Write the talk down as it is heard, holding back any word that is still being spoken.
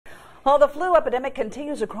Well, the flu epidemic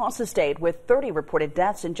continues across the state with 30 reported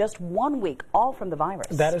deaths in just 1 week, all from the virus.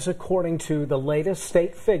 That is according to the latest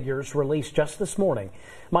state figures released just this morning.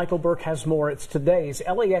 Michael Burke has more. It's today's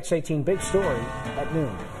LEX 18 Big Story at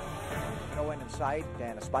noon. No end in sight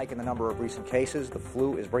and a spike in the number of recent cases. The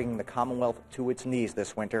flu is bringing the Commonwealth to its knees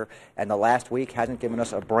this winter, and the last week hasn't given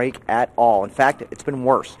us a break at all. In fact, it's been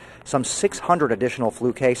worse. Some 600 additional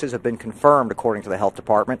flu cases have been confirmed, according to the health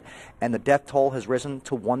department, and the death toll has risen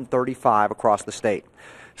to 135 across the state.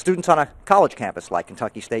 Students on a college campus like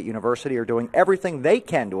Kentucky State University are doing everything they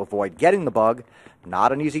can to avoid getting the bug.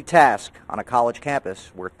 Not an easy task on a college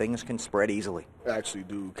campus where things can spread easily. I actually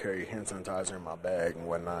do carry hand sanitizer in my bag and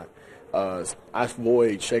whatnot. I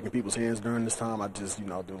avoid shaking people's hands during this time. I just,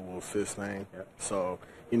 do a little fist thing. Yep. So,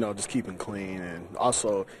 just keeping clean. And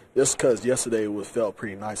also, just because yesterday felt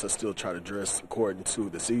pretty nice, I still try to dress according to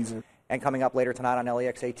the season. And coming up later tonight on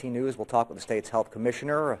LEX 18 News, we'll talk with the state's health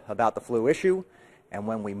commissioner about the flu issue and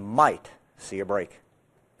when we might see a break.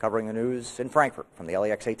 Covering the news in Frankfort from the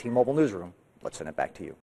LEX 18 Mobile Newsroom, let's send it back to you.